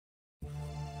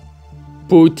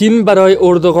پوتین برای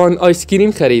اردوغان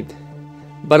ایسکریم خرید.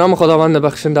 به نام خداوند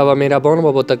بخشنده و مهربان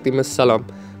و با تقدیم سلام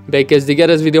به یکی از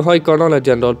دیگر از ویدیوهای کانال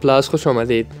جنرال پلاس خوش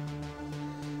آمدید.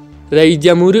 رئیس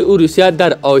جمهوری روسیه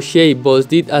در حاشیه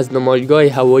بازدید از نمایشگاه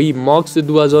هوایی ماکس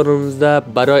 2019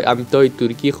 برای امتای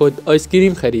ترکی خود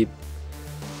ایسکریم خرید.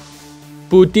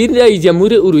 پوتین رئیس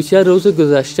جمهور روسیه روز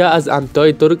گذشته از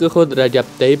امتای ترک خود رجب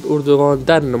طیب اردوغان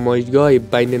در نمایشگاه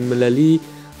بین المللی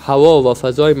هوا و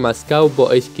فضای مسکو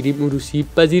با ایسکریم روسی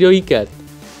پذیرایی کرد.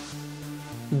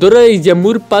 دو رئیس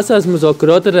جمهور پس از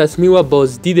مذاکرات رسمی و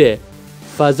بازدید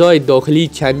فضای داخلی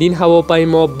چندین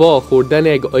هواپیما با خوردن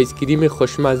یک ایسکریم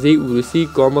خوشمزه روسی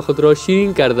کام خود را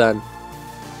شیرین کردند.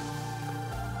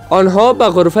 آنها به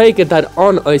غرفه‌ای که در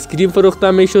آن ایسکریم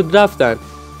فروخته میشد رفتند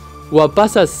و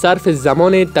پس از صرف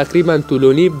زمان تقریبا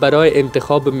طولانی برای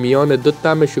انتخاب میان دو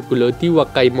طعم شکلاتی و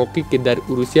قیماقی که در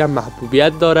روسیه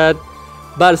محبوبیت دارد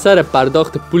بر سر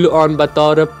پرداخت پول آن به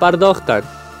تعارف پرداختند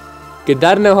که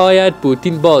در نهایت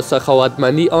پوتین با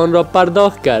سخاوتمندی آن را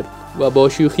پرداخت کرد و با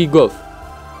شوخی گفت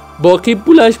باقی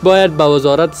پولش باید به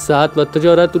وزارت صحت و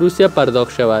تجارت روسیه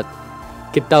پرداخت شود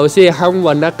که توسعه حمل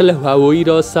و نقل هوایی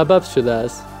را سبب شده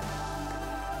است.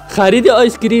 خرید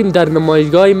ایسکریم در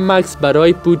نمایشگاه ماکس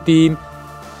برای پوتین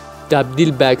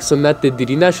تبدیل به یک سنت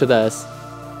دیرینه شده است.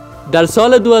 در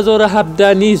سال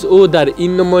 2017 نیز او در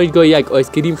این نمایشگاه یک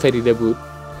ایسکریم خریده بود.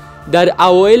 در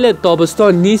اوایل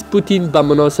تابستان نیز پوتین به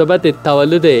مناسبت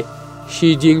تولد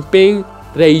شی جین پینگ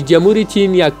رئیس جمهور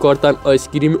چین یک کارتن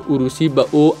ایسکریم روسی به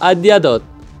او هدیه داد.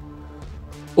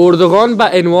 اردوغان به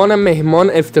عنوان مهمان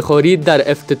افتخاری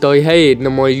در افتتاحیه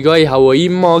نمایشگاه هوایی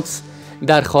ماکس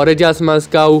در خارج از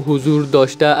مسکو حضور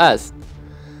داشته است.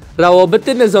 روابط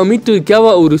نظامی ترکیه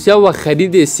و روسیه و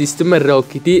خرید سیستم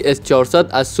راکتی اس-400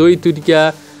 از سوی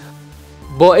ترکیه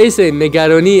باعث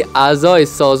نگرانی اعضای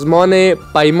سازمان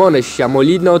پیمان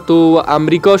شمالی ناتو و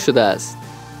امریکا شده است.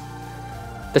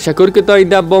 تشکر که تا این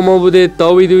دم با ما بوده.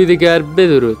 تا ویدیوی دیگر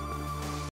بدرود.